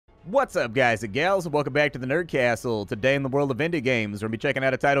What's up, guys and gals, and welcome back to the Nerd Castle. Today in the world of indie games, we're going to be checking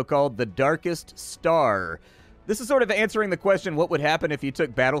out a title called The Darkest Star. This is sort of answering the question, what would happen if you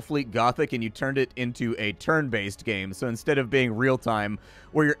took Battlefleet Gothic and you turned it into a turn-based game? So instead of being real-time,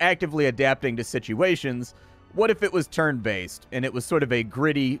 where you're actively adapting to situations, what if it was turn-based, and it was sort of a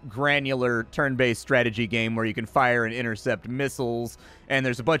gritty, granular, turn-based strategy game where you can fire and intercept missiles, and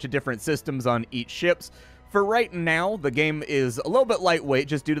there's a bunch of different systems on each ships. For right now, the game is a little bit lightweight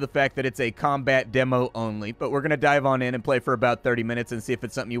just due to the fact that it's a combat demo only, but we're going to dive on in and play for about 30 minutes and see if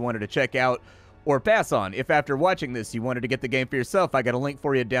it's something you wanted to check out or pass on. If after watching this you wanted to get the game for yourself, I got a link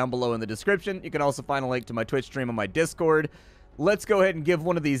for you down below in the description. You can also find a link to my Twitch stream on my Discord. Let's go ahead and give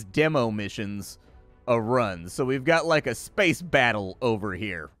one of these demo missions a run. So we've got like a space battle over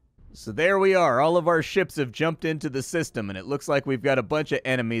here. So there we are. All of our ships have jumped into the system, and it looks like we've got a bunch of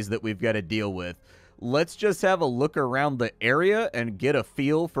enemies that we've got to deal with. Let's just have a look around the area and get a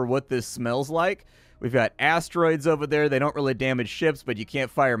feel for what this smells like. We've got asteroids over there. They don't really damage ships, but you can't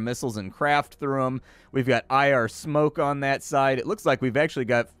fire missiles and craft through them. We've got IR smoke on that side. It looks like we've actually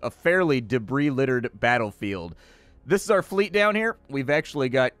got a fairly debris-littered battlefield. This is our fleet down here. We've actually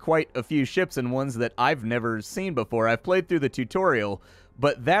got quite a few ships and ones that I've never seen before. I've played through the tutorial,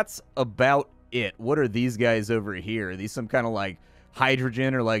 but that's about it. What are these guys over here? Are these some kind of like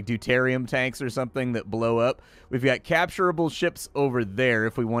hydrogen or like deuterium tanks or something that blow up? We've got capturable ships over there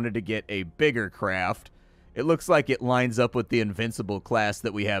if we wanted to get a bigger craft. It looks like it lines up with the invincible class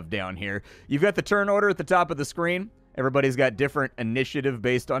that we have down here. You've got the turn order at the top of the screen. Everybody's got different initiative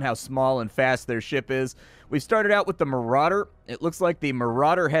based on how small and fast their ship is. We started out with the Marauder. It looks like the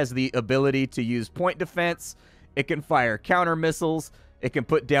Marauder has the ability to use point defense. It can fire counter missiles. It can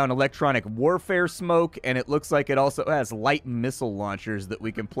put down electronic warfare smoke, and it looks like it also has light missile launchers that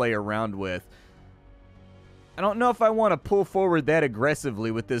we can play around with. I don't know if I want to pull forward that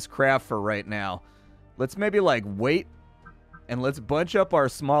aggressively with this craft for right now. Let's maybe like wait, and let's bunch up our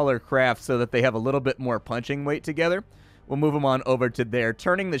smaller craft so that they have a little bit more punching weight together. We'll move them on over to there.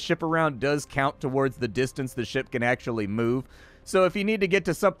 Turning the ship around does count towards the distance the ship can actually move. So if you need to get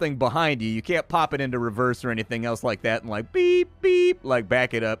to something behind you, you can't pop it into reverse or anything else like that and like beep, beep, like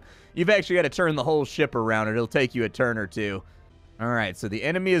back it up. You've actually got to turn the whole ship around, and it'll take you a turn or two. All right, so the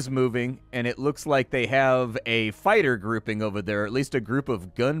enemy is moving, and it looks like they have a fighter grouping over there, or at least a group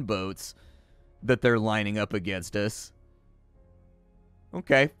of gunboats that they're lining up against us.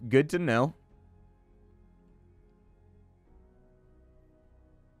 Okay, good to know.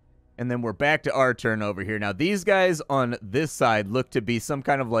 And then we're back to our turn over here. Now, these guys on this side look to be some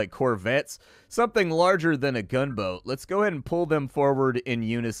kind of like corvettes, something larger than a gunboat. Let's go ahead and pull them forward in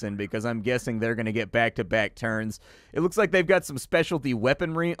unison because I'm guessing they're going to get back-to-back turns. It looks like they've got some specialty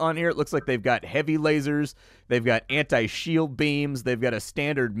weaponry on here. It looks like they've got heavy lasers. They've got anti-shield beams. They've got a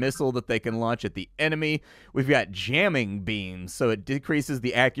standard missile that they can launch at the enemy. We've got jamming beams, so it decreases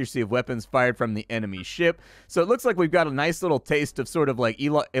the accuracy of weapons fired from the enemy ship. So it looks like we've got a nice little taste of sort of like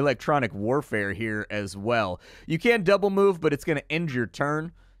electronic warfare here as well. You can double move, but it's going to end your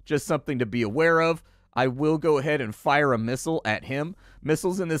turn. Just something to be aware of. I will go ahead and fire a missile at him.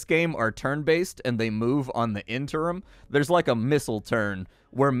 Missiles in this game are turn-based, and they move on the interim. There's like a missile turn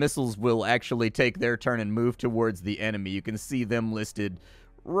where missiles will actually take their turn and move towards the enemy. You can see them listed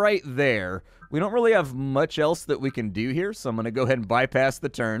right there. We don't really have much else that we can do here, so I'm going to go ahead and bypass the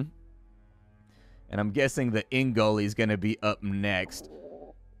turn. And I'm guessing the Ingully is going to be up next.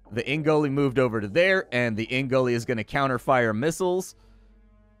 The Ingully moved over to there, and the Ingully is going to counter-fire missiles.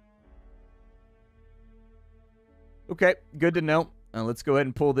 Okay, good to know. Let's go ahead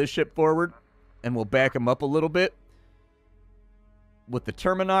and pull this ship forward, and we'll back them up a little bit. With the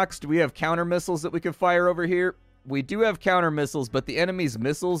Terminox, do we have counter missiles that we can fire over here? We do have counter missiles, but the enemy's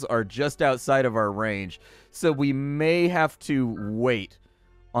missiles are just outside of our range, so we may have to wait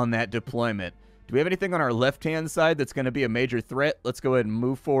on that deployment. Do we have anything on our left-hand side that's going to be a major threat? Let's go ahead and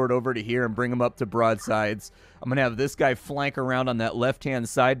move forward over to here and bring them up to broadsides. I'm going to have this guy flank around on that left-hand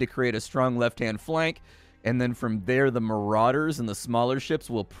side to create a strong left-hand flank. And then from there, the Marauders and the smaller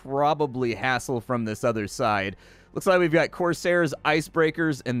ships will probably hassle from this other side. Looks like we've got Corsairs,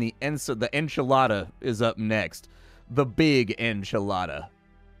 Icebreakers, and the Enchilada is up next. The big Enchilada.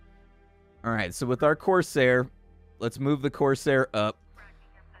 All right, so with our Corsair, let's move the Corsair up.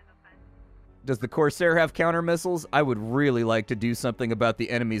 Does the Corsair have counter missiles? I would really like to do something about the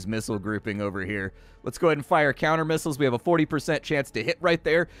enemy's missile grouping over here. Let's go ahead and fire counter missiles. We have a 40% chance to hit right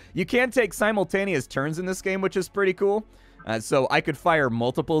there. You can take simultaneous turns in this game, which is pretty cool. So I could fire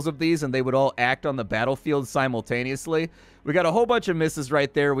multiples of these, and they would all act on the battlefield simultaneously. We got a whole bunch of misses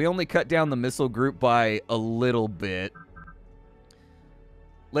right there. We only cut down the missile group by a little bit.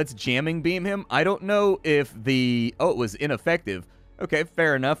 Let's jamming beam him. I don't know if the... Oh, it was ineffective. Okay,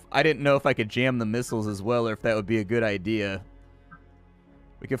 fair enough. I didn't know if I could jam the missiles as well or if that would be a good idea.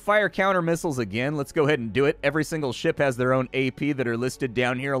 We can fire counter missiles again. Let's go ahead and do it. Every single ship has their own AP that are listed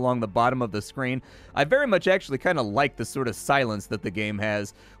down here along the bottom of the screen. I very much actually kind of like the sort of silence that the game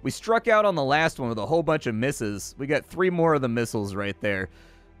has. We struck out on the last one with a whole bunch of misses. We got 3 more of the missiles right there.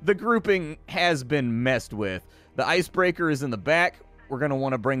 The grouping has been messed with. The icebreaker is in the back. We're going to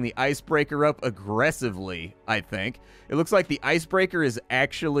want to bring the icebreaker up aggressively, I think. It looks like the icebreaker is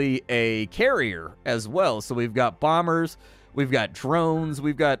actually a carrier as well. So we've got bombers, we've got drones,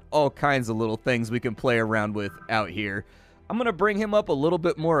 we've got all kinds of little things we can play around with out here. I'm going to bring him up a little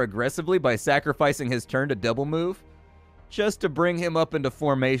bit more aggressively by sacrificing his turn to double move, just to bring him up into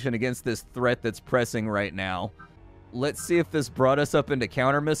formation against this threat that's pressing right now. Let's see if this brought us up into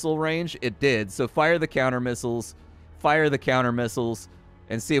counter missile range. It did. So fire the counter missiles. Fire the counter missiles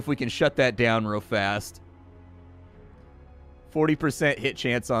and see if we can shut that down real fast. 40% hit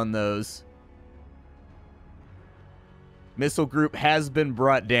chance on those. Missile group has been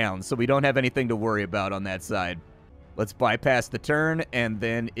brought down, so we don't have anything to worry about on that side. Let's bypass the turn, and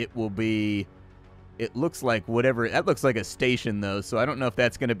then it will be... It looks like whatever... That looks like a station, though, so I don't know if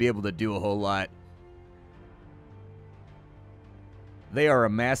that's going to be able to do a whole lot. They are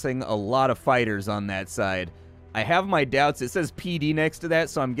amassing a lot of fighters on that side. I have my doubts. It says PD next to that,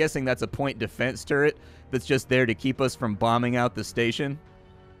 so I'm guessing that's a point defense turret that's just there to keep us from bombing out the station.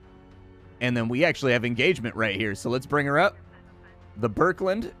 And then we actually have engagement right here, so let's bring her up. The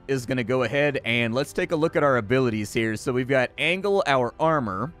Birkeland is going to go ahead, and let's take a look at our abilities here. So we've got angle our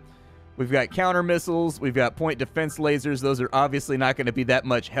armor. We've got counter missiles. We've got point defense lasers. Those are obviously not going to be that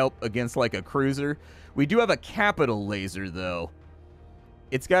much help against like a cruiser. We do have a capital laser, though.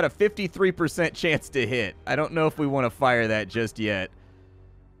 It's got a 53% chance to hit. I don't know if we want to fire that just yet.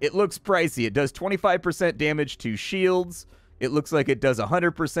 It looks pricey. It does 25% damage to shields. It looks like it does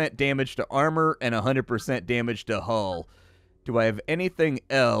 100% damage to armor and 100% damage to hull. Do I have anything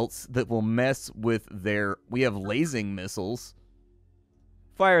else that will mess with their... We have lasing missiles.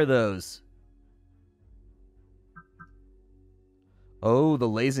 Fire those. Oh, the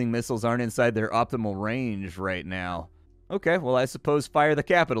lasing missiles aren't inside their optimal range right now. Okay, well, I suppose fire the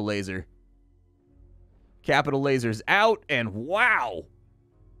capital laser. Capital laser's out, and wow!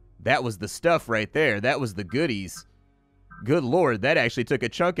 That was the stuff right there. That was the goodies. Good lord, that actually took a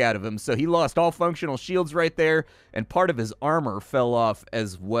chunk out of him, so he lost all functional shields right there, and part of his armor fell off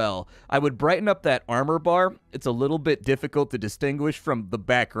as well. I would brighten up that armor bar. It's a little bit difficult to distinguish from the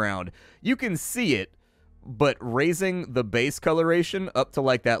background. You can see it, but raising the base coloration up to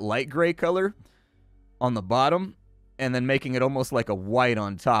like that light gray color on the bottom, and then making it almost like a white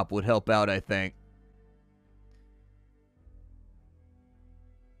on top would help out, I think.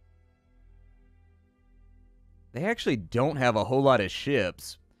 They actually don't have a whole lot of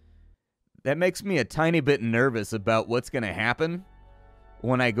ships. That makes me a tiny bit nervous about what's going to happen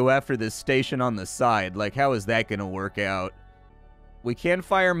when I go after this station on the side. Like, how is that going to work out? We can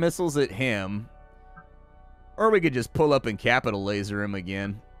fire missiles at him, or we could just pull up and capital laser him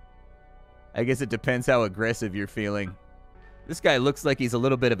again. I guess it depends how aggressive you're feeling. This guy looks like he's a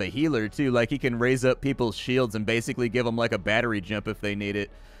little bit of a healer, too. Like, he can raise up people's shields and basically give them, like, a battery jump if they need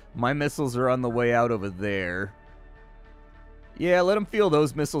it. My missiles are on the way out over there. Yeah, let him feel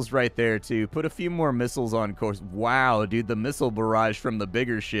those missiles right there, too. Put a few more missiles on course. Wow, dude, the missile barrage from the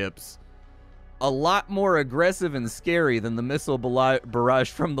bigger ships. A lot more aggressive and scary than the missile barrage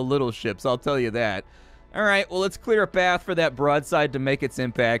from the little ships, I'll tell you that. All right, well, let's clear a path for that broadside to make its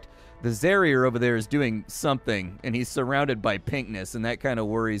impact. The Zerier over there is doing something, and he's surrounded by pinkness, and that kind of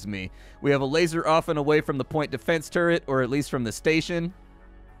worries me. We have a laser off and away from the point defense turret, or at least from the station.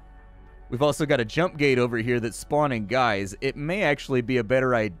 We've also got a jump gate over here that's spawning guys. It may actually be a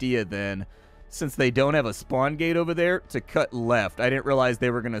better idea then, since they don't have a spawn gate over there, to cut left. I didn't realize they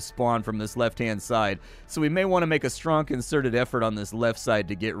were going to spawn from this left-hand side, so we may want to make a strong concerted effort on this left side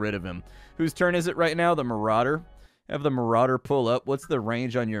to get rid of him. Whose turn is it right now? The Marauder. Have the Marauder pull up. What's the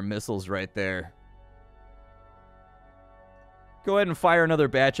range on your missiles right there? Go ahead and fire another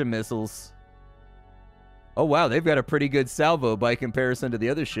batch of missiles. Oh, wow, they've got a pretty good salvo by comparison to the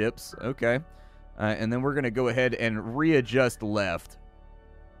other ships. Okay. And then we're going to go ahead and readjust left.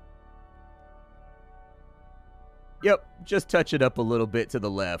 Yep, just touch it up a little bit to the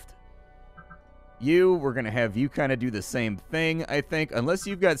left. We're going to have you kind of do the same thing, I think. Unless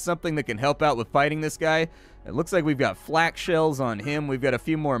you've got something that can help out with fighting this guy. It looks like we've got flak shells on him. We've got a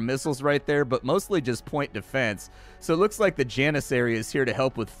few more missiles right there, but mostly just point defense. So it looks like the Janus area is here to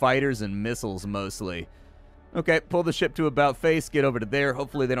help with fighters and missiles mostly. Okay, pull the ship to about face, get over to there.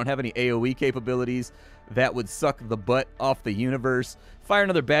 Hopefully they don't have any AoE capabilities. That would suck the butt off the universe. Fire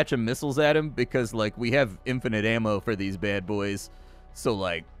another batch of missiles at him because, like, we have infinite ammo for these bad boys. So,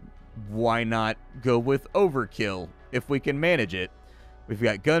 like, why not go with overkill if we can manage it? We've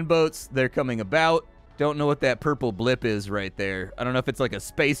got gunboats. They're coming about. Don't know what that purple blip is right there. I don't know if it's like a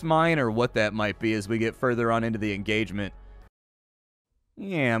space mine or what that might be as we get further on into the engagement.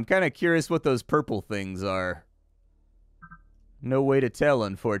 Yeah, I'm kind of curious what those purple things are. No way to tell,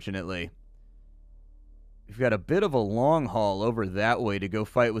 unfortunately. We've got a bit of a long haul over that way to go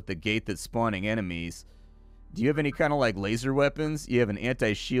fight with the gate that's spawning enemies. Do you have any kind of like laser weapons? You have an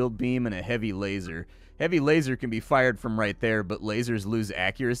anti-shield beam and a heavy laser. Heavy laser can be fired from right there, but lasers lose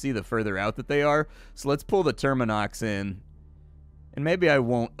accuracy the further out that they are. So let's pull the Terminox in. And maybe I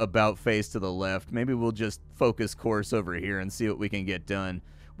won't about face to the left. Maybe we'll just focus course over here and see what we can get done.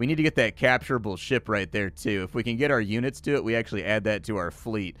 We need to get that capturable ship right there, too. If we can get our units to it, we actually add that to our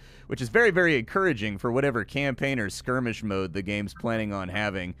fleet, which is very, very encouraging for whatever campaign or skirmish mode the game's planning on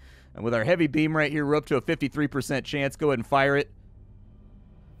having. And with our heavy beam right here, we're up to a 53% chance. Go ahead and fire it.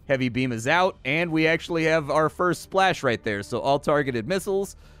 Heavy beam is out, and we actually have our first splash right there. So all targeted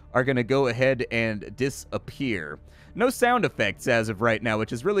missiles are going to go ahead and disappear. No sound effects as of right now,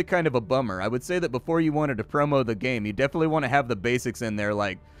 which is really kind of a bummer. I would say that before you wanted to promo the game, you definitely want to have the basics in there,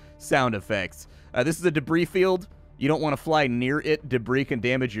 like sound effects. This is a debris field. You don't want to fly near it. Debris can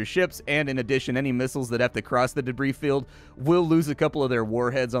damage your ships, and in addition, any missiles that have to cross the debris field will lose a couple of their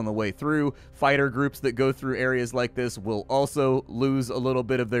warheads on the way through. Fighter groups that go through areas like this will also lose a little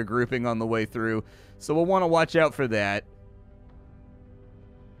bit of their grouping on the way through, so we'll want to watch out for that.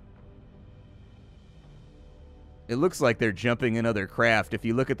 It looks like they're jumping in other craft. If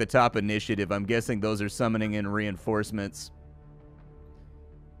you look at the top initiative, I'm guessing those are summoning in reinforcements.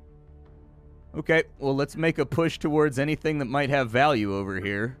 Okay, well, let's make a push towards anything that might have value over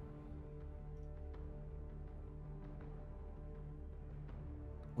here.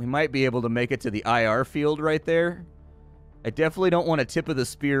 We might be able to make it to the IR field right there. I definitely don't want to tip of the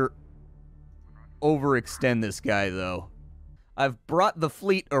spear overextend this guy, though. I've brought the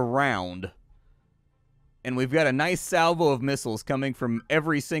fleet around, and we've got a nice salvo of missiles coming from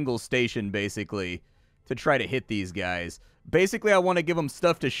every single station, basically, to try to hit these guys. Basically, I want to give them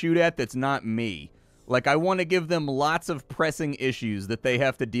stuff to shoot at that's not me. Like, I want to give them lots of pressing issues that they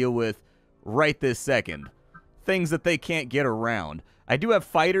have to deal with right this second. Things that they can't get around. I do have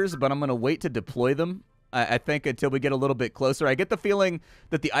fighters, but I'm going to wait to deploy them, I think, until we get a little bit closer. I get the feeling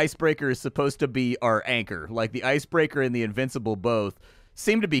that the Icebreaker is supposed to be our anchor. Like, the Icebreaker and the Invincible both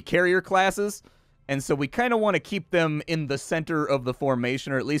seem to be carrier classes, and so we kind of want to keep them in the center of the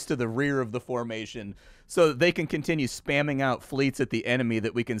formation, or at least to the rear of the formation, so that they can continue spamming out fleets at the enemy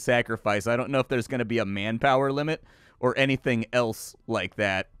that we can sacrifice. I don't know if there's going to be a manpower limit or anything else like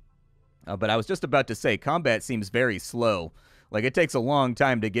that. But I was just about to say, combat seems very slow. Like, it takes a long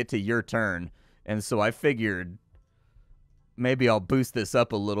time to get to your turn, and so I figured maybe I'll boost this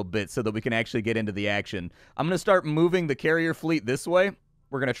up a little bit so that we can actually get into the action. I'm going to start moving the carrier fleet this way.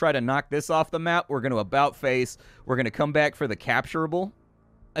 We're going to try to knock this off the map. We're going to about face. We're going to come back for the capturable,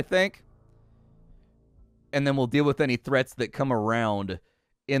 I think. And then we'll deal with any threats that come around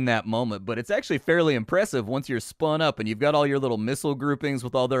in that moment. But it's actually fairly impressive once you're spun up and you've got all your little missile groupings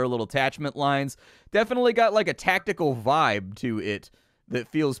with all their little attachment lines. Definitely got like a tactical vibe to it that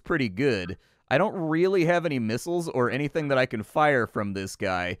feels pretty good. I don't really have any missiles or anything that I can fire from this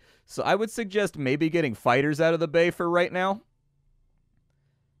guy. So I would suggest maybe getting fighters out of the bay for right now.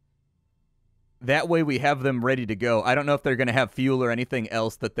 That way we have them ready to go. I don't know if they're going to have fuel or anything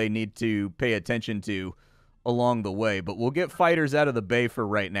else that they need to pay attention to along the way, but we'll get fighters out of the bay for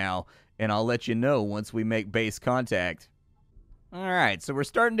right now, and I'll let you know once we make base contact. All right, so we're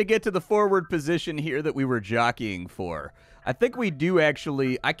starting to get to the forward position here that we were jockeying for. I think we do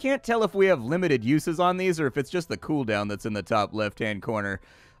actually. I can't tell if we have limited uses on these or if it's just the cooldown that's in the top left-hand corner.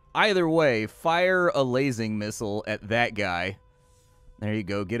 Either way, fire a lasing missile at that guy. There you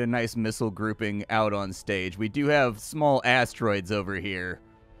go. Get a nice missile grouping out on stage. We do have small asteroids over here,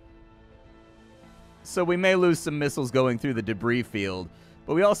 so we may lose some missiles going through the debris field.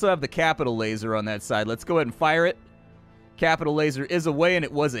 But we also have the capital laser on that side. Let's go ahead and fire it. Capital laser is away, and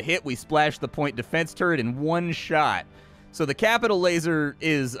it was a hit. We splashed the point defense turret in one shot. So the capital laser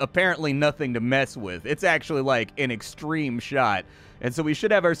is apparently nothing to mess with. It's actually like an extreme shot. And so we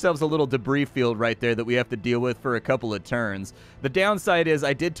should have ourselves a little debris field right there that we have to deal with for a couple of turns. The downside is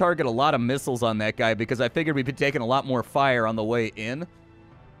I did target a lot of missiles on that guy because I figured we'd be taking a lot more fire on the way in.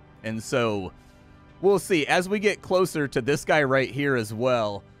 And so we'll see. As we get closer to this guy right here as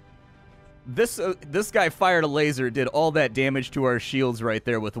well, This guy fired a laser, did all that damage to our shields right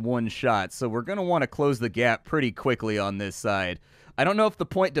there with one shot, so we're going to want to close the gap pretty quickly on this side. I don't know if the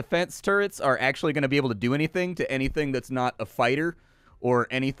point defense turrets are actually going to be able to do anything to anything that's not a fighter or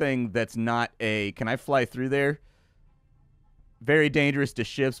anything that's not a... Can I fly through there? Very dangerous to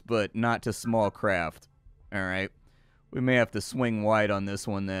ships, but not to small craft. All right. We may have to swing wide on this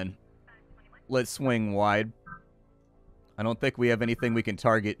one then. Let's swing wide. I don't think we have anything we can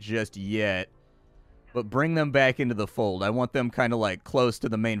target just yet. But bring them back into the fold. I want them kind of like close to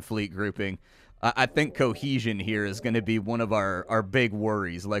the main fleet grouping. I think cohesion here is going to be one of our big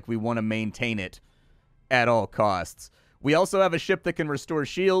worries. Like, we want to maintain it at all costs. We also have a ship that can restore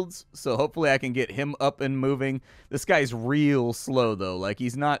shields, so hopefully I can get him up and moving. This guy's real slow, though. Like,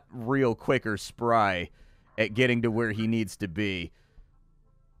 he's not real quick or spry at getting to where he needs to be.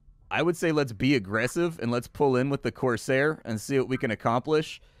 I would say let's be aggressive and let's pull in with the Corsair and see what we can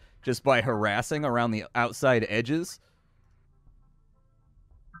accomplish just by harassing around the outside edges.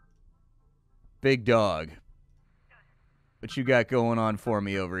 Big dog. What you got going on for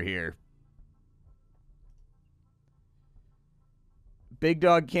me over here? Big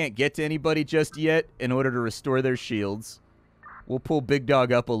dog can't get to anybody just yet in order to restore their shields. We'll pull Big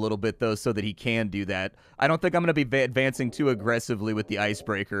Dog up a little bit, though, so that he can do that. I don't think I'm going to be advancing too aggressively with the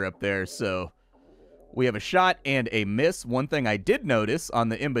icebreaker up there, so... We have a shot and a miss. One thing I did notice on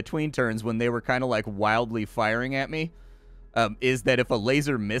the in-between turns when they were kind of like wildly firing at me is that if a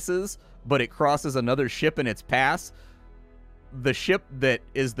laser misses, but it crosses another ship in its path, the ship that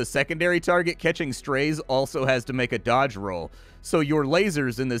is the secondary target catching strays also has to make a dodge roll. So your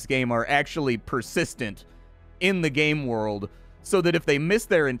lasers in this game are actually persistent in the game world, so that if they miss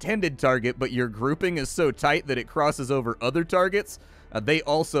their intended target, but your grouping is so tight that it crosses over other targets, they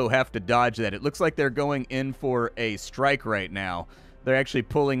also have to dodge that. It looks like they're going in for a strike right now. They're actually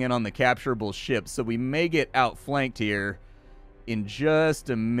pulling in on the capturable ship, so we may get outflanked here in just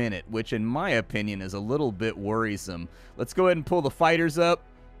a minute, which in my opinion is a little bit worrisome. Let's go ahead and pull the fighters up.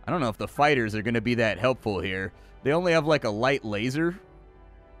 I don't know if the fighters are going to be that helpful here. They only have like a light laser.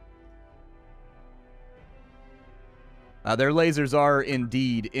 Their lasers are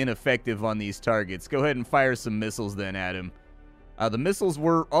indeed ineffective on these targets. Go ahead and fire some missiles then at him. The missiles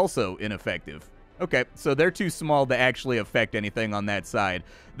were also ineffective. Okay, so they're too small to actually affect anything on that side.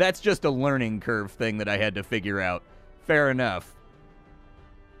 That's just a learning curve thing that I had to figure out. Fair enough.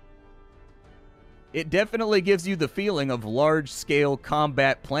 It definitely gives you the feeling of large-scale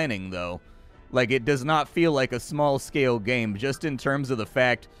combat planning, though. Like, it does not feel like a small-scale game, just in terms of the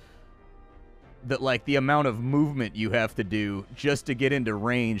fact that, like, the amount of movement you have to do just to get into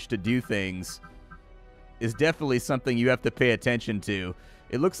range to do things is definitely something you have to pay attention to.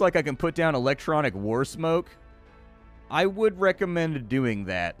 It looks like I can put down electronic war smoke. I would recommend doing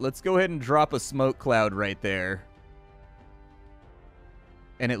that. Let's go ahead and drop a smoke cloud right there.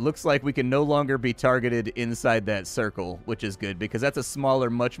 And it looks like we can no longer be targeted inside that circle, which is good, because that's a smaller,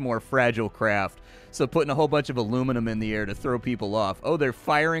 much more fragile craft. So putting a whole bunch of aluminum in the air to throw people off. Oh, they're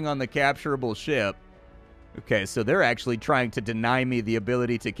firing on the capturable ship. Okay, so they're actually trying to deny me the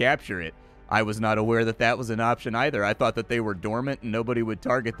ability to capture it. I was not aware that that was an option either. I thought that they were dormant and nobody would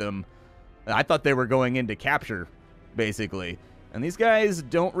target them. I thought they were going into capture, basically. And these guys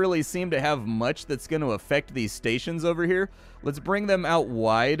don't really seem to have much that's going to affect these stations over here. Let's bring them out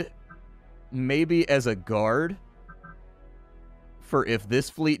wide, maybe as a guard, for if this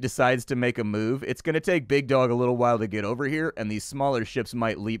fleet decides to make a move. It's going to take Big Dog a little while to get over here, and these smaller ships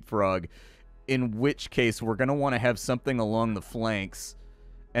might leapfrog, in which case we're going to want to have something along the flanks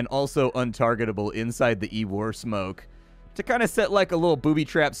and also untargetable inside the E-War smoke to kind of set like a little booby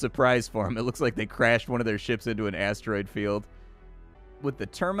trap surprise for them. It looks like they crashed one of their ships into an asteroid field. With the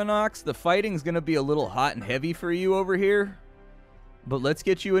Terminox, the fighting's going to be a little hot and heavy for you over here, but let's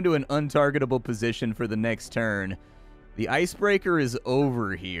get you into an untargetable position for the next turn. The icebreaker is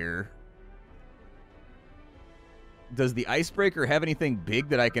over here. Does the icebreaker have anything big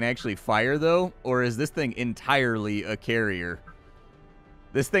that I can actually fire, though? Or is this thing entirely a carrier?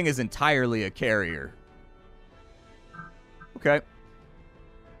 This thing is entirely a carrier. Okay.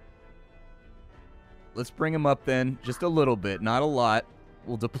 Let's bring him up then. Just a little bit, not a lot.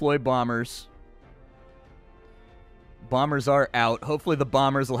 We'll deploy bombers. Bombers are out. Hopefully the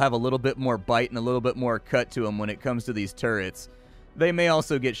bombers will have a little bit more bite and a little bit more cut to them when it comes to these turrets. They may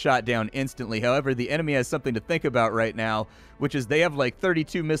also get shot down instantly. However, the enemy has something to think about right now, which is they have like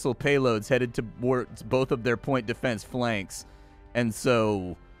 32 missile payloads headed towards both of their point defense flanks. And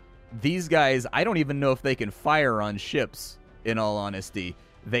so these guys, I don't even know if they can fire on ships, in all honesty.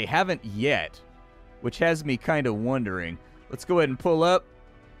 They haven't yet, which has me kind of wondering. Let's go ahead and pull up.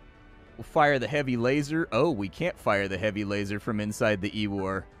 We'll fire the heavy laser. Oh, we can't fire the heavy laser from inside the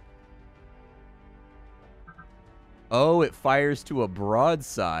E-War. Oh, it fires to a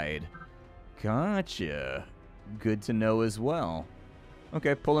broadside. Gotcha. Good to know as well.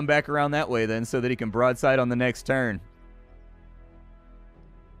 Okay, pull him back around that way then so that he can broadside on the next turn.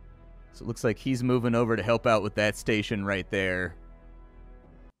 So it looks like he's moving over to help out with that station right there.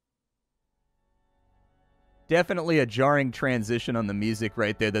 Definitely a jarring transition on the music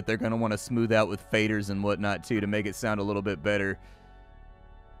right there that they're going to want to smooth out with faders and whatnot too to make it sound a little bit better.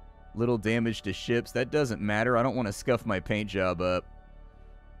 Little damage to ships. That doesn't matter. I don't want to scuff my paint job up.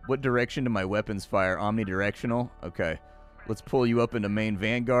 What direction do my weapons fire? Omnidirectional? Okay. Let's pull you up into main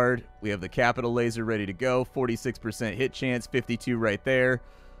Vanguard. We have the capital laser ready to go. 46% hit chance. 52 right there.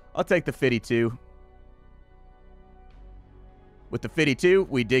 I'll take the 52. With the 52,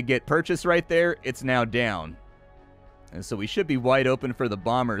 we did get purchase right there. It's now down. And so we should be wide open for the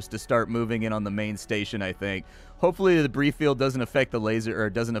bombers to start moving in on the main station, I think. Hopefully the debris field doesn't affect the laser, or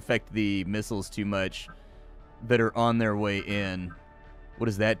doesn't affect the missiles too much that are on their way in. What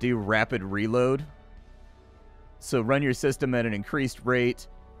does that do? Rapid reload. So run your system at an increased rate.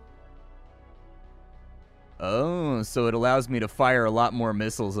 Oh, so it allows me to fire a lot more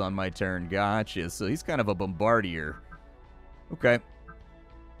missiles on my turn. Gotcha. So he's kind of a bombardier. Okay.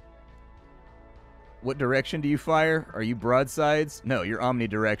 What direction do you fire? Are you broadsides? No, you're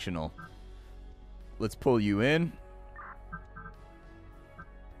omnidirectional. Let's pull you in.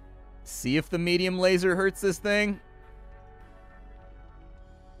 See if the medium laser hurts this thing.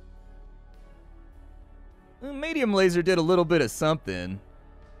 Medium laser did a little bit of something.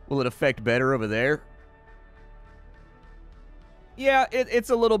 Will it affect better over there? Yeah,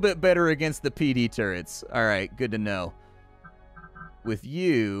 it's a little bit better against the PD turrets. All right, good to know. With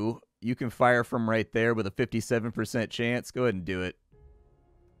you, you can fire from right there with a 57% chance. Go ahead and do it.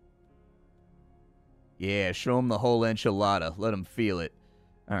 Yeah, show them the whole enchilada. Let them feel it.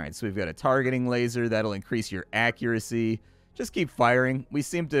 All right, so we've got a targeting laser. That'll increase your accuracy. Just keep firing. We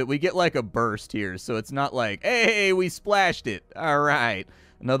get like a burst here, so it's not like, hey, we splashed it. All right,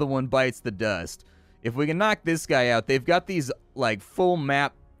 another one bites the dust. If we can knock this guy out, they've got these like full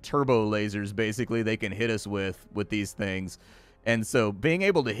map turbo lasers, basically, they can hit us with these things. And so being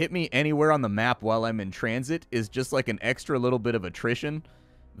able to hit me anywhere on the map while I'm in transit is just like an extra little bit of attrition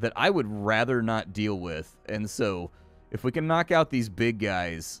that I would rather not deal with. And so if we can knock out these big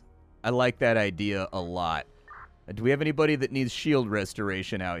guys, I like that idea a lot. Do we have anybody that needs shield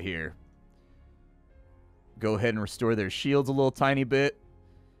restoration out here? Go ahead and restore their shields a little tiny bit.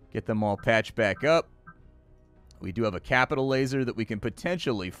 Get them all patched back up. We do have a capital laser that we can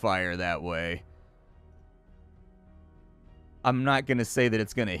potentially fire that way. I'm not going to say that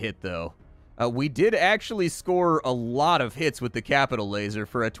it's going to hit, though. We did actually score a lot of hits with the capital laser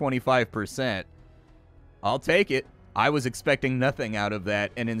for a 25%. I'll take it. I was expecting nothing out of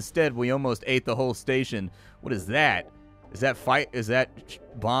that, and instead we almost ate the whole station. What is that? Is that fight? Is that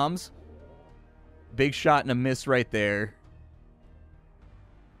bombs? Big shot and a miss right there.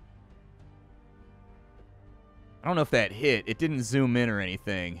 I don't know if that hit. It didn't zoom in or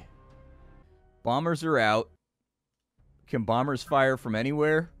anything. Bombers are out. Can bombers fire from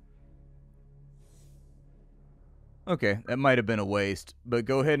anywhere? Okay, that might have been a waste. But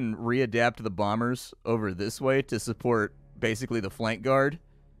go ahead and readapt the bombers over this way to support basically the flank guard.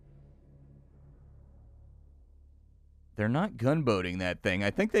 They're not gunboating that thing. I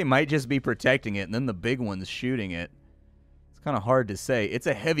think they might just be protecting it, and then the big one's shooting it. It's kind of hard to say. It's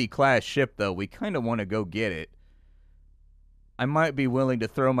a heavy class ship, though. We kind of want to go get it. I might be willing to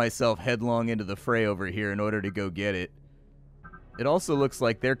throw myself headlong into the fray over here in order to go get it. It also looks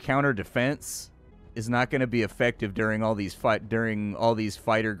like their counter defense is not going to be effective during all these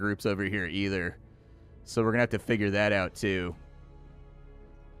fighter groups over here either. So we're going to have to figure that out too.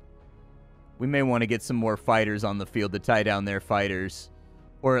 We may want to get some more fighters on the field to tie down their fighters,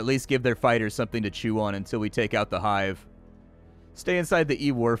 or at least give their fighters something to chew on until we take out the hive. Stay inside the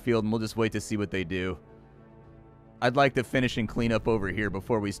E-War field and we'll just wait to see what they do. I'd like to finish and clean up over here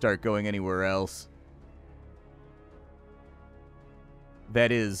before we start going anywhere else.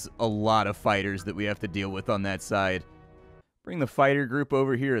 That is a lot of fighters that we have to deal with on that side. Bring the fighter group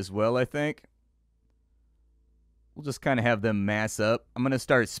over here as well, I think. We'll just kind of have them mass up. I'm going to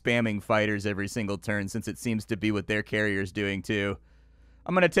start spamming fighters every single turn since it seems to be what their carrier's doing too.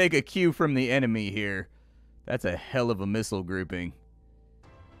 I'm going to take a cue from the enemy here. That's a hell of a missile grouping.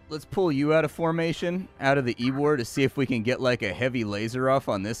 Let's pull you out of formation, out of the E-War, to see if we can get like a heavy laser off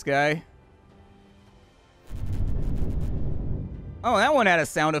on this guy. Oh, that one had a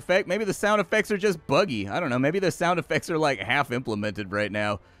sound effect. Maybe the sound effects are just buggy. I don't know. Maybe the sound effects are like half implemented right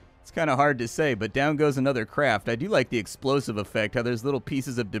now. It's kind of hard to say, but down goes another craft. I do like the explosive effect, how there's little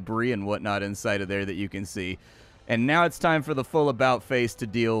pieces of debris and whatnot inside of there that you can see. And now it's time for the full about face to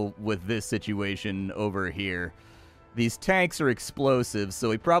deal with this situation over here. These tanks are explosive, so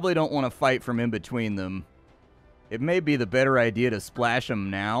we probably don't want to fight from in between them. It may be the better idea to splash them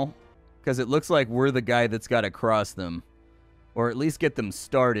now, because it looks like we're the guy that's got to cross them. Or at least get them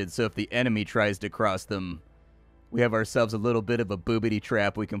started, so if the enemy tries to cross them, we have ourselves a little bit of a boobity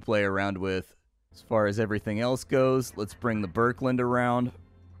trap we can play around with. As far as everything else goes, let's bring the Birkeland around.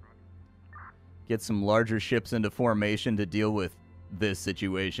 Get some larger ships into formation to deal with this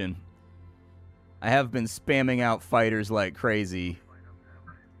situation. I have been spamming out fighters like crazy.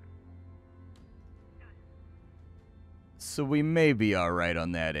 So we may be alright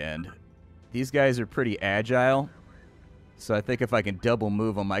on that end. These guys are pretty agile. So I think if I can double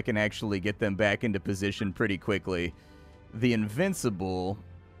move them, I can actually get them back into position pretty quickly. The Invincible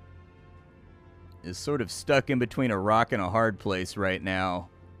is sort of stuck in between a rock and a hard place right now.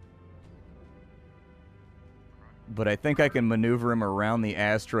 But I think I can maneuver him around the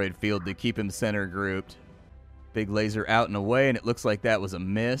asteroid field to keep him center grouped. Big laser out and away, and it looks like that was a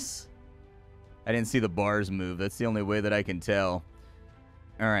miss. I didn't see the bars move. That's the only way that I can tell.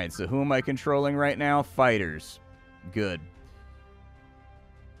 Alright, so who am I controlling right now? Fighters. Good.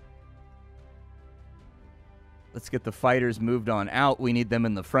 Let's get the fighters moved on out. We need them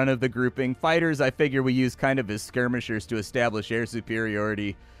in the front of the grouping. Fighters, I figure we use kind of as skirmishers to establish air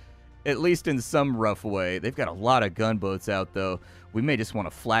superiority, at least in some rough way. They've got a lot of gunboats out, though. We may just want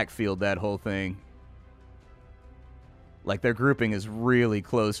to flak field that whole thing. Like, their grouping is really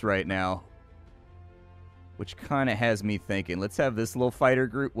close right now, which kind of has me thinking. Let's have this little fighter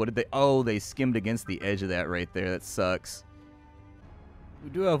group. What did they... Oh, they skimmed against the edge of that right there. That sucks. We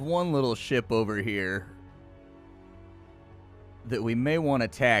do have one little ship over here that we may want to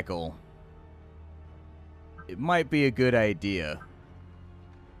tackle. It might be a good idea.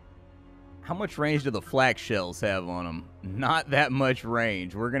 How much range do the flak shells have on them? Not that much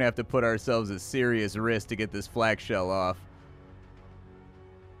range. We're going to have to put ourselves at serious risk to get this flak shell off.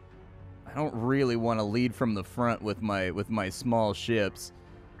 I don't really want to lead from the front with my small ships.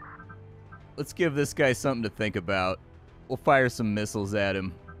 Let's give this guy something to think about. We'll fire some missiles at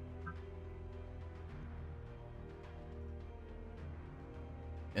him.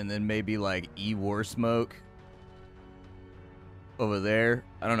 And then maybe like E-War smoke over there.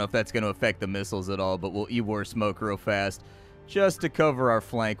 I don't know if that's going to affect the missiles at all, but we'll E-War smoke real fast just to cover our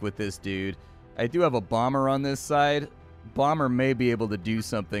flank with this dude. I do have a bomber on this side. Bomber may be able to do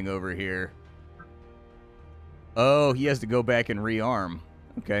something over here. Oh, he has to go back and rearm.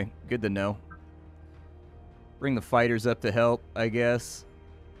 Okay, good to know. Bring the fighters up to help, I guess.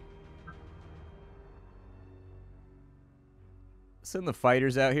 Send the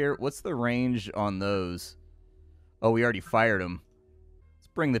fighters out here. What's the range on those? Oh, we already fired them. Let's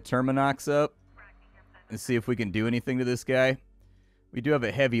bring the Terminox up and see if we can do anything to this guy. We do have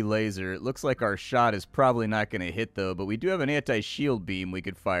a heavy laser. It looks like our shot is probably not going to hit, though, but we do have an anti-shield beam we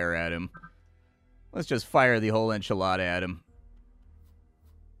could fire at him. Let's just fire the whole enchilada at him.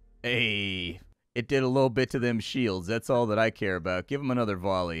 Hey, it did a little bit to them shields. That's all that I care about. Give him another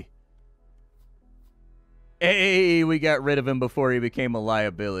volley. Hey, we got rid of him before he became a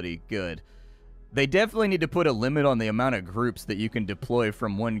liability. Good. They definitely need to put a limit on the amount of groups that you can deploy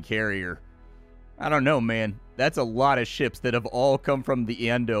from one carrier. I don't know, man. That's a lot of ships that have all come from the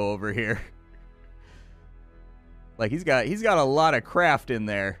Endo over here. Like, he's got a lot of craft in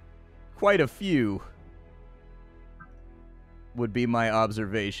there. Quite a few would be my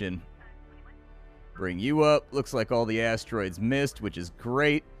observation. Bring you up. Looks like all the asteroids missed, which is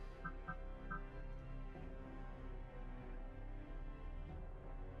great.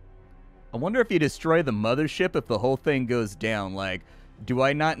 I wonder if you destroy the mothership if the whole thing goes down. Like, do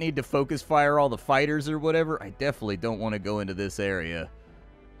I not need to focus fire all the fighters or whatever? I definitely don't want to go into this area.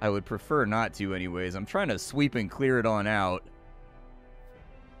 I would prefer not to anyways. I'm trying to sweep and clear it on out.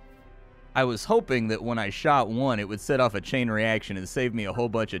 I was hoping that when I shot one, it would set off a chain reaction and save me a whole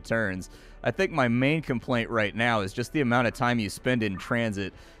bunch of turns. I think my main complaint right now is just the amount of time you spend in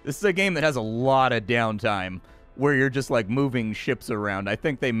transit. This is a game that has a lot of downtime, where you're just like moving ships around. I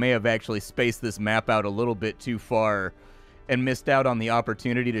think they may have actually spaced this map out a little bit too far and missed out on the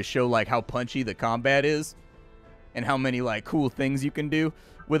opportunity to show like how punchy the combat is and how many like cool things you can do.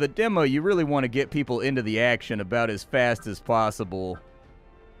 With a demo, you really want to get people into the action about as fast as possible.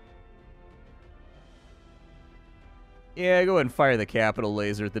 Yeah, go ahead and fire the capital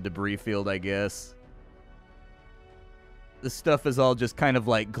laser at the debris field, I guess. This stuff is all just kind of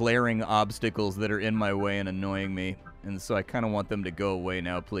like glaring obstacles that are in my way and annoying me. and so I kind of want them to go away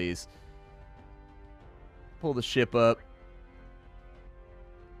now, please. Pull the ship up.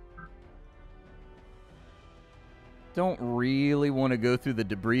 Don't really want to go through the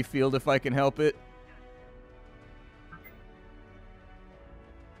debris field if I can help it.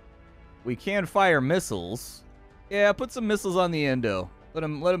 We can fire missiles. Yeah, put some missiles on the endo. Let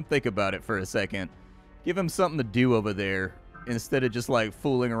him think about it for a second. Give him something to do over there instead of just like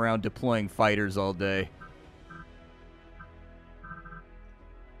fooling around deploying fighters all day.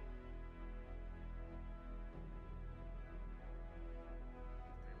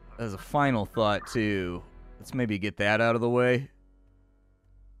 As a final thought too, let's maybe get that out of the way.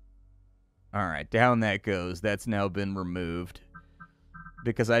 All right, down that goes. That's now been removed.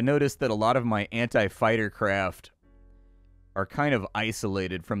 Because I noticed that a lot of my anti-fighter craft are kind of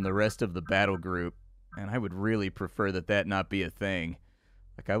isolated from the rest of the battle group, and I would really prefer that that not be a thing.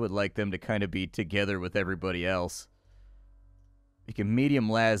 Like, I would like them to kind of be together with everybody else. You can medium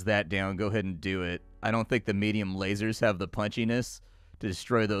las that down. Go ahead and do it. I don't think the medium lasers have the punchiness to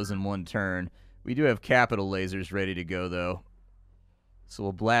destroy those in one turn. We do have capital lasers ready to go, though. So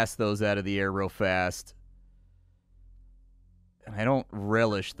we'll blast those out of the air real fast. And I don't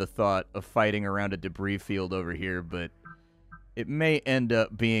relish the thought of fighting around a debris field over here, but it may end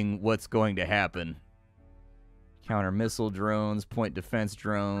up being what's going to happen. Counter missile drones, point defense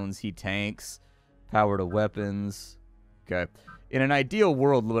drones, heat tanks, power to weapons. Okay. In an ideal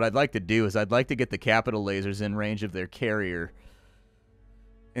world, what I'd like to do is I'd like to get the capital lasers in range of their carrier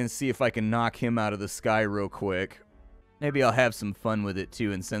and see if I can knock him out of the sky real quick. Maybe I'll have some fun with it,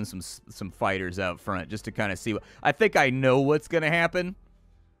 too, and send some fighters out front just to kind of see what... I think I know what's going to happen.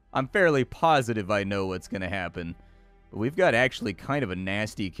 I'm fairly positive I know what's going to happen. But we've got actually kind of a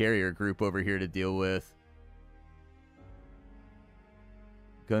nasty carrier group over here to deal with.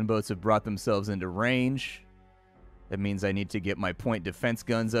 Gunboats have brought themselves into range. That means I need to get my point defense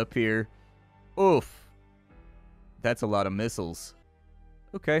guns up here. Oof. That's a lot of missiles.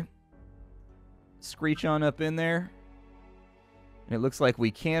 Okay. Screech on up in there. And it looks like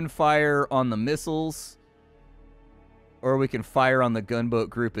we can fire on the missiles, or we can fire on the gunboat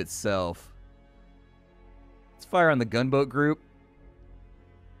group itself. Let's fire on the gunboat group.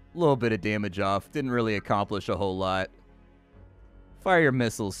 A little bit of damage off. Didn't really accomplish a whole lot. Fire your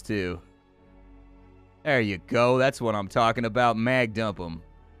missiles, too. There you go. That's what I'm talking about. Mag dump them.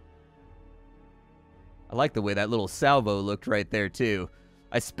 I like the way that little salvo looked right there, too.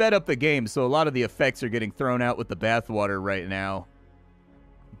 I sped up the game, so a lot of the effects are getting thrown out with the bathwater right now.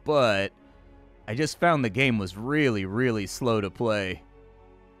 But I just found the game was really, really slow to play.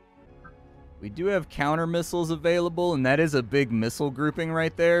 We do have counter missiles available, and that is a big missile grouping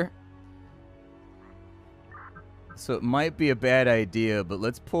right there. So it might be a bad idea, but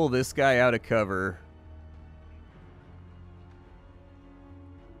let's pull this guy out of cover.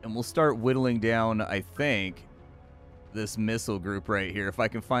 And we'll start whittling down, I think, this missile group right here, if I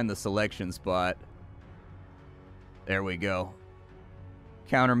can find the selection spot. There we go.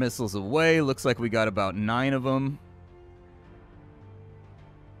 Counter missiles away. Looks like we got about 9 of them.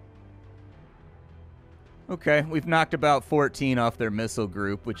 Okay, we've knocked about 14 off their missile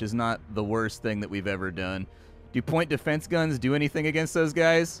group, which is not the worst thing that we've ever done. Do point defense guns do anything against those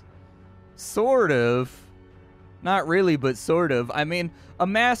guys? Sort of. Not really, but sort of. I mean,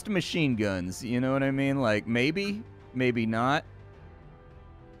 amassed machine guns, you know what I mean? Like, maybe, maybe not.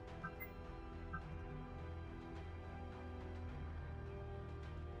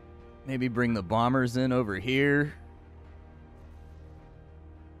 Maybe bring the bombers in over here.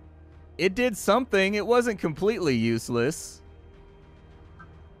 It did something. It wasn't completely useless.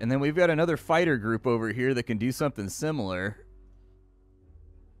 And then we've got another fighter group over here that can do something similar.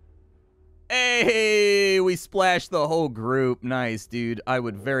 Hey, we splashed the whole group. Nice, dude. I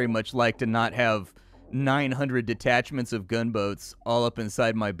would very much like to not have 900 detachments of gunboats all up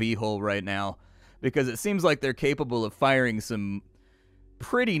inside my beehole right now, because it seems like they're capable of firing some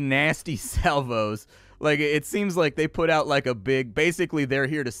pretty nasty salvos. Like, it seems like they put out like a big... Basically, they're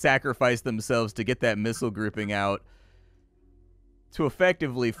here to sacrifice themselves to get that missile grouping out to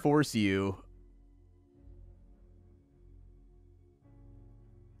effectively force you.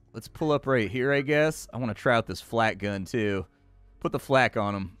 Let's pull up right here, I guess. I want to try out this flak gun, too. Put the flak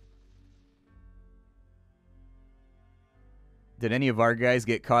on them. Did any of our guys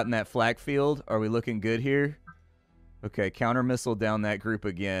get caught in that flak field? Are we looking good here? Okay, counter missile down that group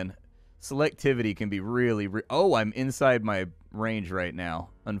again. Selectivity can be really... oh, I'm inside my range right now.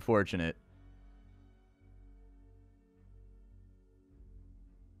 Unfortunate.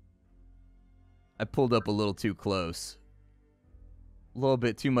 I pulled up a little too close. A little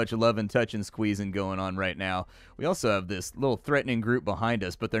bit too much love and touch and squeezing going on right now. We also have this little threatening group behind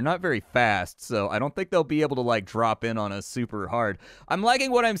us, but they're not very fast, so I don't think they'll be able to, like, drop in on us super hard. I'm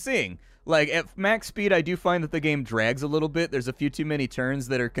liking what I'm seeing. Like, at max speed, I do find that the game drags a little bit. There's a few too many turns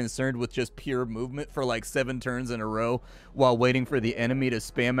that are concerned with just pure movement for, like, 7 turns in a row while waiting for the enemy to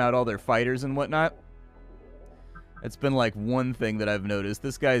spam out all their fighters and whatnot. It's been, like, one thing that I've noticed.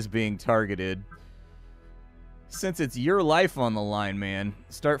 This guy's being targeted. Since it's your life on the line, man,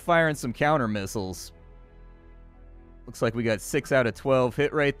 start firing some counter missiles. Looks like we got 6 out of 12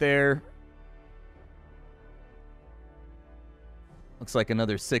 hit right there. Looks like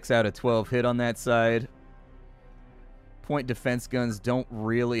another 6 out of 12 hit on that side. Point defense guns don't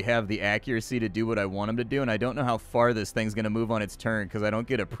really have the accuracy to do what I want them to do, and I don't know how far this thing's going to move on its turn because I don't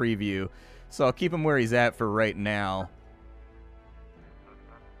get a preview. So I'll keep him where he's at for right now.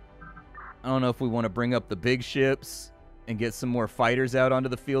 I don't know if we want to bring up the big ships and get some more fighters out onto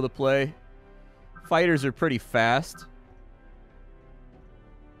the field of play. Fighters are pretty fast.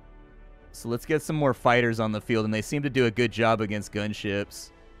 So let's get some more fighters on the field, and they seem to do a good job against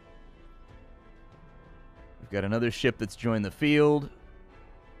gunships. We've got another ship that's joined the field.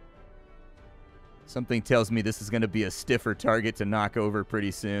 Something tells me this is going to be a stiffer target to knock over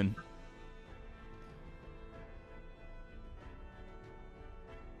pretty soon.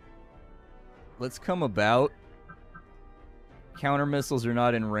 Let's come about. Counter missiles are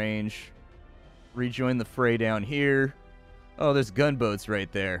not in range. Rejoin the fray down here. Oh, there's gunboats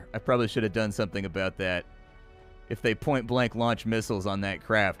right there. I probably should have done something about that. If they point blank launch missiles on that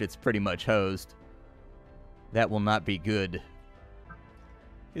craft, it's pretty much hosed. That will not be good.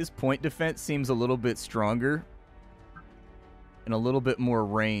 His point defense seems a little bit stronger and a little bit more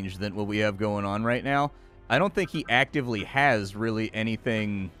range than what we have going on right now. I don't think he actively has really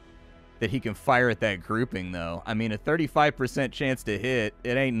anything that he can fire at that grouping, though. I mean, a 35% chance to hit,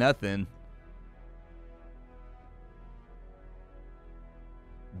 it ain't nothing.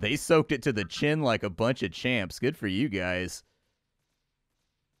 They soaked it to the chin like a bunch of champs. Good for you guys.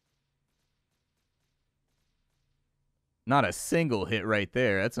 Not a single hit right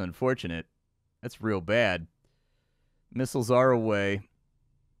there. That's unfortunate. That's real bad. Missiles are away.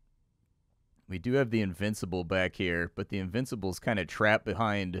 We do have the Invincible back here, but the Invincible's kind of trapped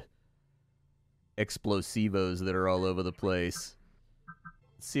behind explosivos that are all over the place.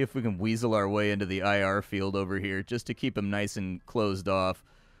 Let's see if we can weasel our way into the IR field over here just to keep them nice and closed off.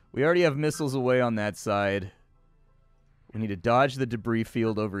 We already have missiles away on that side. We need to dodge the debris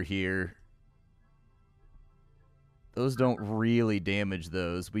field over here. Those don't really damage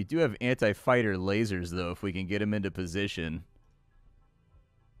those. We do have anti-fighter lasers, though, if we can get them into position.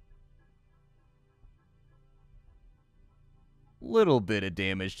 Little bit of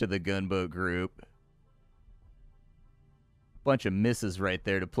damage to the gunboat group. Bunch of misses right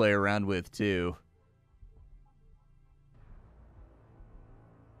there to play around with, too.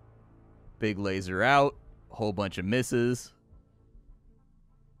 Big laser out. Whole bunch of misses.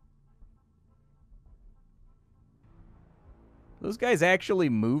 Those guys actually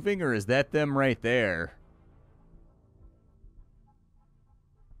moving, or is that them right there?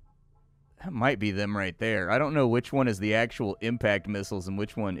 That might be them right there. I don't know which one is the actual impact missiles and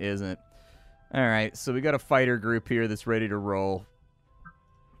which one isn't. All right, so we got a fighter group here that's ready to roll.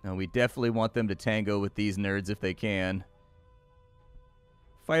 Now, we definitely want them to tango with these nerds if they can.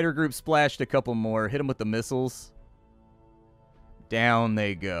 Fighter group splashed a couple more. Hit them with the missiles. Down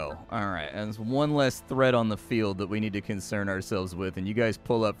they go. All right, and there's one less threat on the field that we need to concern ourselves with, and you guys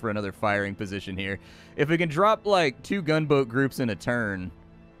pull up for another firing position here. If we can drop, like, 2 gunboat groups in a turn,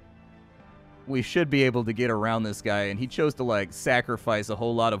 we should be able to get around this guy, and he chose to, like, sacrifice a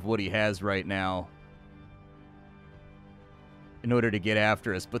whole lot of what he has right now in order to get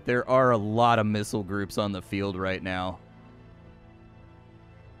after us. But there are a lot of missile groups on the field right now.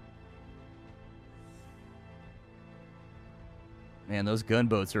 Man, those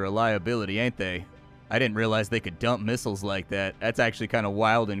gunboats are a liability, ain't they? I didn't realize they could dump missiles like that. That's actually kind of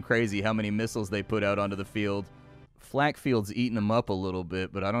wild and crazy how many missiles they put out onto the field. Flak field's eating them up a little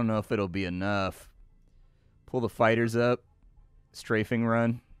bit, but I don't know if it'll be enough. Pull the fighters up. Strafing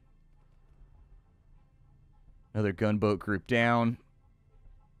run. Another gunboat group down.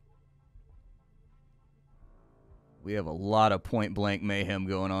 We have a lot of point-blank mayhem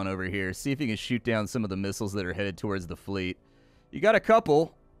going on over here. See if you can shoot down some of the missiles that are headed towards the fleet. You got a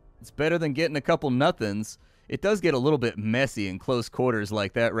couple. It's better than getting a couple nothings. It does get a little bit messy in close quarters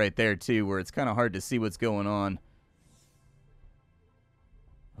like that right there, too, where it's kind of hard to see what's going on.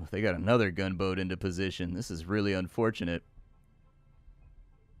 Oh, they got another gunboat into position. This is really unfortunate.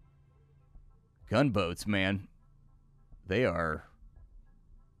 Gunboats, man. They are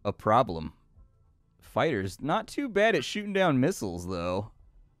a problem. Fighters, not too bad at shooting down missiles, though.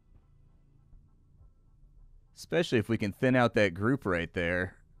 Especially if we can thin out that group right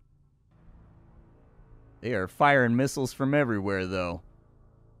there. They are firing missiles from everywhere, though.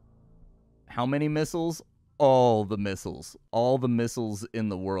 How many missiles? All the missiles. All the missiles in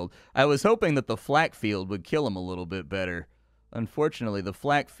the world. I was hoping that the flak field would kill them a little bit better. Unfortunately, the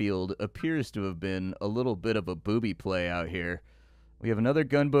flak field appears to have been a little bit of a booby play out here. We have another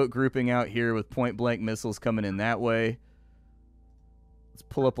gunboat grouping out here with point-blank missiles coming in that way. Let's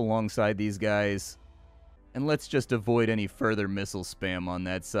pull up alongside these guys. And let's just avoid any further missile spam on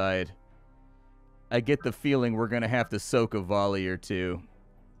that side. I get the feeling we're going to have to soak a volley or two.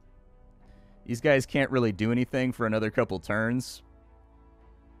 These guys can't really do anything for another couple turns.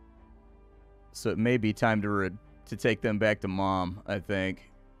 So it may be time to take them back to mom, I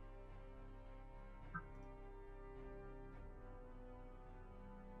think.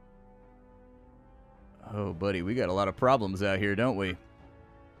 Oh, buddy, we got a lot of problems out here, don't we?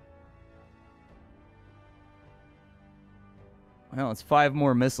 Well, it's 5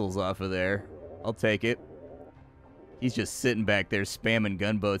 more missiles off of there. I'll take it. He's just sitting back there spamming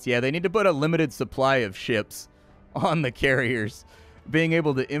gunboats. Yeah, they need to put a limited supply of ships on the carriers. Being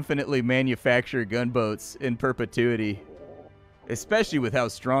able to infinitely manufacture gunboats in perpetuity, especially with how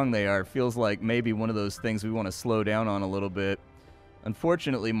strong they are, feels like maybe one of those things we want to slow down on a little bit.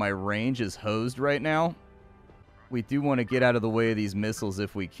 Unfortunately, my range is hosed right now. We do want to get out of the way of these missiles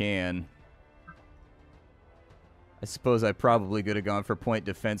if we can. I suppose I probably could have gone for point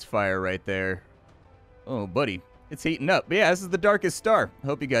defense fire right there. Oh, buddy. It's heating up. But yeah, this is the Darkest Star. I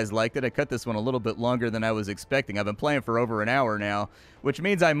hope you guys liked it. I cut this one a little bit longer than I was expecting. I've been playing for over an hour now, which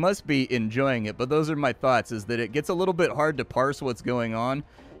means I must be enjoying it. But those are my thoughts, is that it gets a little bit hard to parse what's going on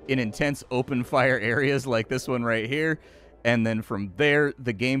in intense open fire areas like this one right here. And then from there,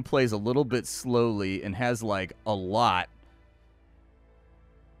 the game plays a little bit slowly and has like a lot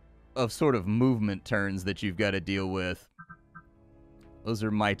of sort of movement turns that you've got to deal with. Those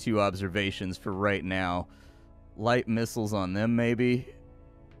are my 2 observations for right now. Light missiles on them, maybe.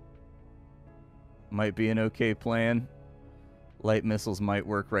 Might be an okay plan. Light missiles might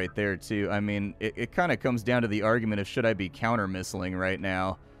work right there, too. I mean, it kind of comes down to the argument of should I be counter-missiling right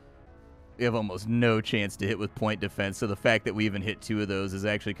now. We have almost no chance to hit with point defense, so the fact that we even hit 2 of those is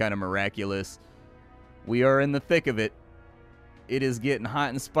actually kind of miraculous. We are in the thick of it. It is getting hot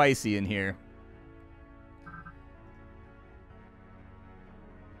and spicy in here.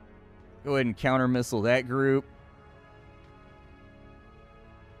 Go ahead and counter-missile that group.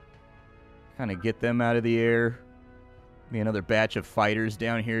 Kind of get them out of the air. Be another batch of fighters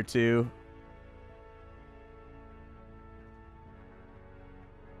down here, too.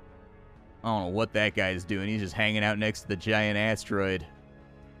 I don't know what that guy's doing. He's just hanging out next to the giant asteroid.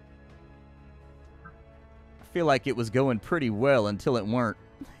 I feel like it was going pretty well until it weren't.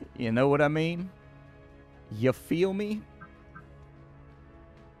 You know what I mean? You feel me?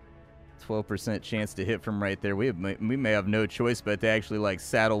 12% chance to hit from right there. We may have no choice but to actually like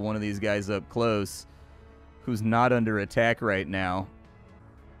saddle one of these guys up close who's not under attack right now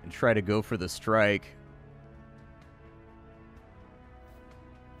and try to go for the strike.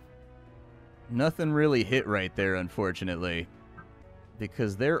 Nothing really hit right there, unfortunately,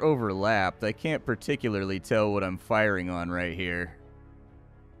 because they're overlapped. I can't particularly tell what I'm firing on right here.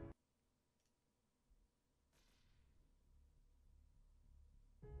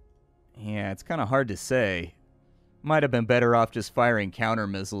 Yeah, it's kind of hard to say. Might have been better off just firing counter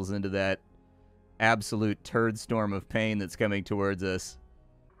missiles into that absolute turd storm of pain that's coming towards us.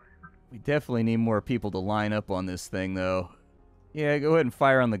 We definitely need more people to line up on this thing, though. Yeah, go ahead and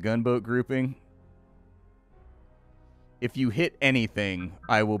fire on the gunboat grouping. If you hit anything,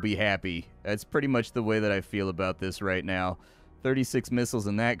 I will be happy. That's pretty much the way that I feel about this right now. 36 missiles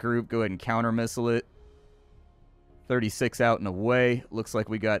in that group. Go ahead and counter missile it. 36 out and away. Looks like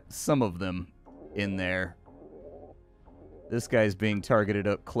we got some of them in there. This guy's being targeted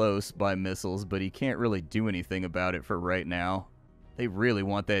up close by missiles, but he can't really do anything about it for right now. They really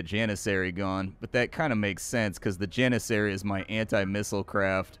want that Janissary gone, but that kind of makes sense because the Janissary is my anti-missile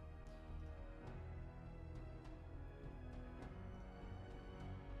craft.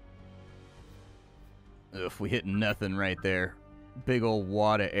 Ugh, we hit nothing right there. Big old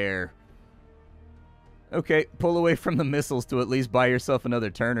wad of air. Okay, pull away from the missiles to at least buy yourself another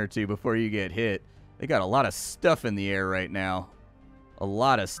turn or two before you get hit. They got a lot of stuff in the air right now. A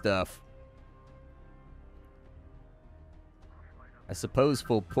lot of stuff. I suppose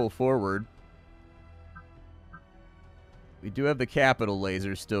we'll pull forward. We do have the capital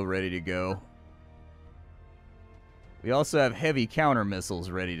laser still ready to go. We also have heavy counter missiles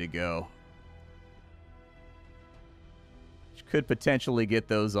ready to go. Which could potentially get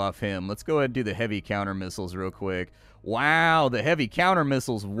those off him. Let's go ahead and do the heavy counter missiles real quick. Wow, the heavy counter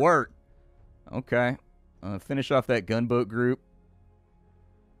missiles work. Okay. Finish off that gunboat group.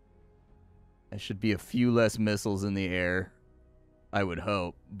 There should be a few less missiles in the air, I would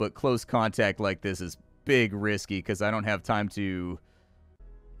hope. But close contact like this is big risky because I don't have time to,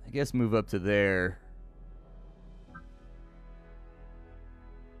 I guess, move up to there.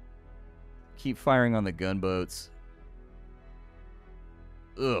 Keep firing on the gunboats.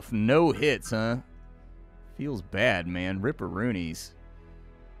 Ugh, no hits, huh? Feels bad, man. Ripperoonies.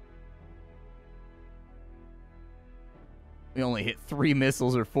 We only hit 3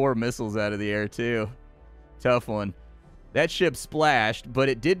 missiles or 4 missiles out of the air, too. Tough one. That ship splashed, but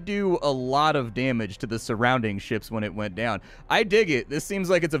it did do a lot of damage to the surrounding ships when it went down. I dig it. This seems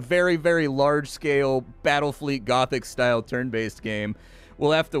like it's a very, very large-scale Battlefleet Gothic-style turn-based game.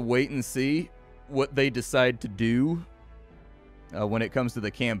 We'll have to wait and see what they decide to do when it comes to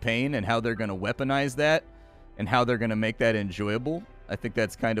the campaign and how they're going to weaponize that and how they're going to make that enjoyable. I think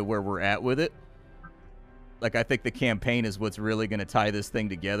that's kind of where we're at with it. Like, I think the campaign is what's really going to tie this thing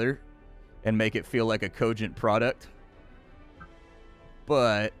together and make it feel like a cogent product.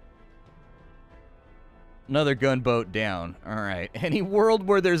 But another gunboat down. All right. Any world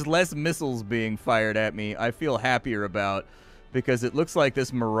where there's less missiles being fired at me, I feel happier about, because it looks like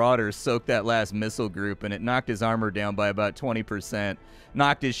this Marauder soaked that last missile group and it knocked his armor down by about 20%,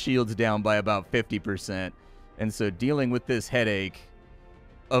 knocked his shields down by about 50%. And so dealing with this headache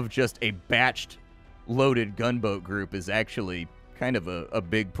of just a batched loaded gunboat group is actually kind of a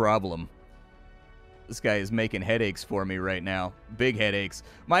big problem. This guy is making headaches for me right now. Big headaches.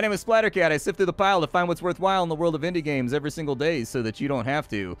 My name is Splattercat. I sift through the pile to find what's worthwhile in the world of indie games every single day so that you don't have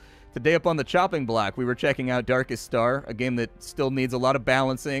to. Today up on the chopping block, we were checking out Darkest Star, a game that still needs a lot of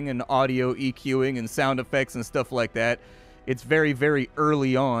balancing and audio EQing and sound effects and stuff like that. It's very, very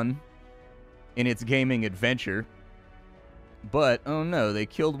early on in its gaming adventure. But, oh no, they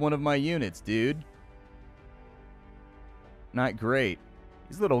killed one of my units, dude. Not great.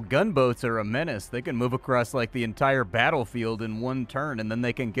 These little gunboats are a menace. They can move across like the entire battlefield in one turn, and then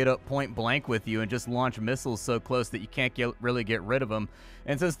they can get up point blank with you and just launch missiles so close that you can't really get rid of them.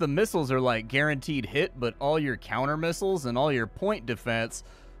 And since the missiles are like guaranteed hit, but all your counter missiles and all your point defense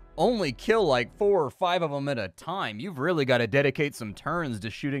only kill like 4 or 5 of them at a time, you've really got to dedicate some turns to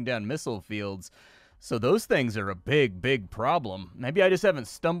shooting down missile fields. So those things are a big, big problem. Maybe I just haven't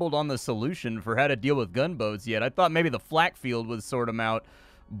stumbled on the solution for how to deal with gunboats yet. I thought maybe the flak field would sort them out,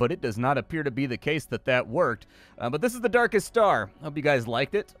 but it does not appear to be the case that worked. But this is the Darkest Star. Hope you guys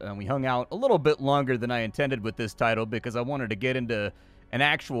liked it. We hung out a little bit longer than I intended with this title because I wanted to get into an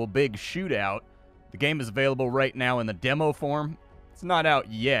actual big shootout. The game is available right now in the demo form. It's not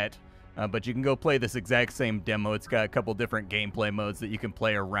out yet. But you can go play this exact same demo. It's got a couple different gameplay modes that you can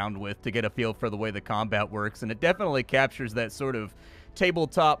play around with to get a feel for the way the combat works, and it definitely captures that sort of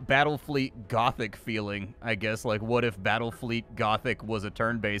tabletop Battlefleet Gothic feeling, I guess. Like, what if Battlefleet Gothic was a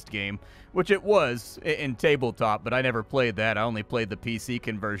turn-based game? Which it was in tabletop, but I never played that. I only played the PC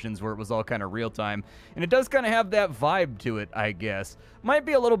conversions where it was all kind of real-time. And it does kind of have that vibe to it, I guess. Might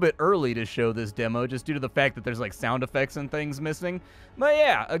be a little bit early to show this demo, just due to the fact that there's, like, sound effects and things missing. But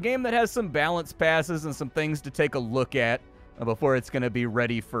yeah, a game that has some balance passes and some things to take a look at before it's going to be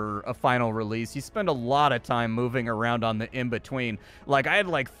ready for a final release. You spend a lot of time moving around on the in-between. Like, I had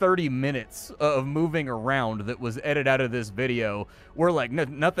like 30 minutes of moving around that was edited out of this video where like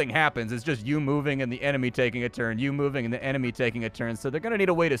nothing happens. It's just you moving and the enemy taking a turn, you moving and the enemy taking a turn. So they're going to need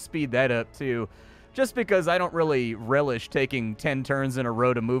a way to speed that up too. Just because I don't really relish taking 10 turns in a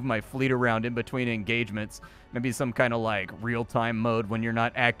row to move my fleet around in between engagements. Maybe some kind of like real-time mode when you're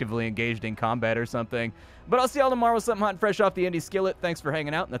not actively engaged in combat or something. But I'll see y'all tomorrow with something hot and fresh off the indie skillet. Thanks for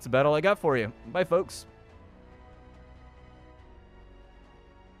hanging out. That's about all I got for you. Bye, folks.